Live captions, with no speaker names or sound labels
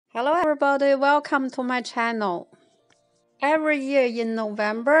Hello everybody, welcome to my channel. Every year in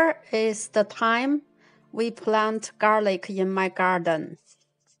November is the time we plant garlic in my garden.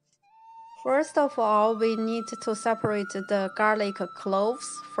 First of all, we need to separate the garlic cloves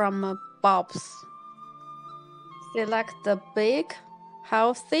from bulbs. Select the big,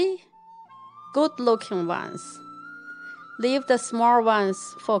 healthy, good-looking ones. Leave the small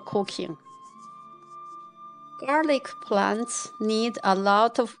ones for cooking. Garlic plants need a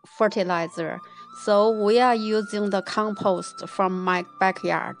lot of fertilizer, so we are using the compost from my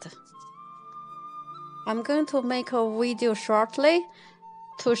backyard. I'm going to make a video shortly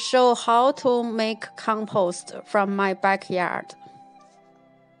to show how to make compost from my backyard.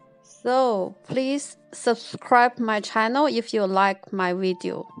 So please subscribe my channel if you like my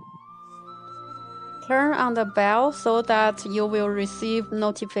video. Turn on the bell so that you will receive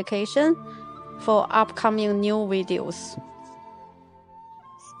notification for upcoming new videos.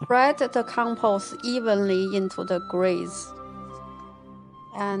 Spread the compost evenly into the grass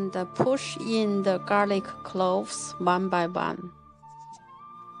and push in the garlic cloves one by one.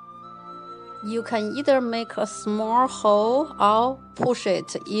 You can either make a small hole or push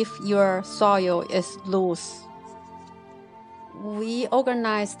it if your soil is loose. We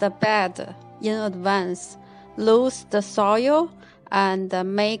organize the bed in advance, loose the soil, and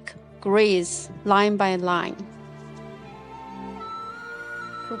make grass line by line.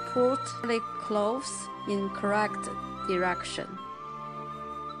 To put garlic cloves in correct direction.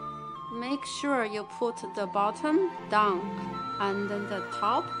 Make sure you put the bottom down and then the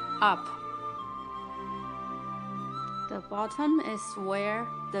top up. The bottom is where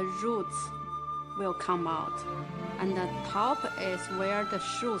the roots will come out, and the top is where the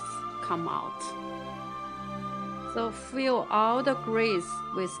shoots come out. So fill all the grass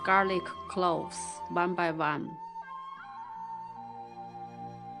with garlic cloves one by one.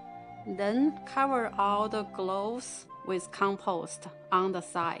 Then cover all the cloves with compost on the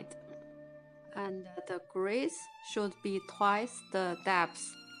side. And the grass should be twice the depth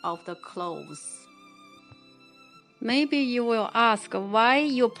of the cloves. Maybe you will ask why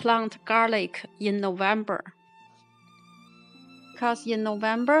you plant garlic in November. Because in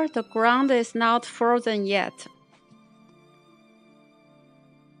November the ground is not frozen yet.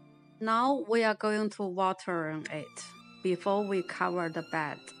 Now we are going to water it before we cover the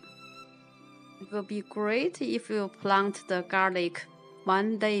bed. It will be great if you plant the garlic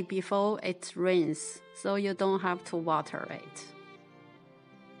one day before it rains, so you don't have to water it.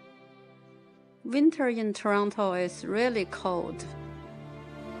 Winter in Toronto is really cold.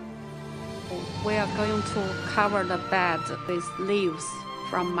 We are going to cover the bed with leaves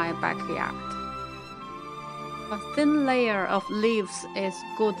from my backyard. A thin layer of leaves is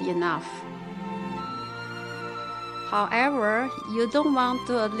good enough. However, you don't want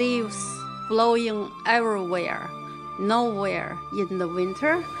the leaves blowing everywhere, nowhere in the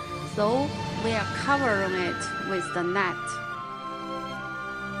winter, so we are covering it with the net.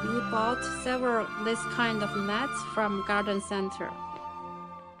 We bought several this kind of nets from garden center.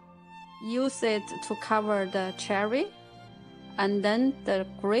 Use it to cover the cherry, and then the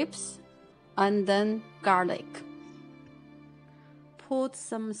grapes, and then garlic. Put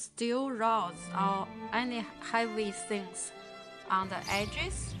some steel rods or any heavy things on the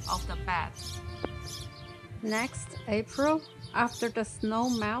edges of the bed. Next April, after the snow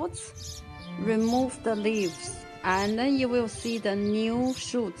melts, remove the leaves, and then you will see the new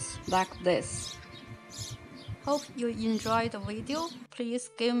shoots like this. Hope you enjoyed the video. Please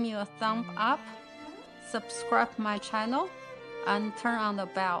give me a thumb up, subscribe my channel, and turn on the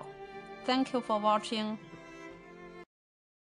bell. Thank you for watching.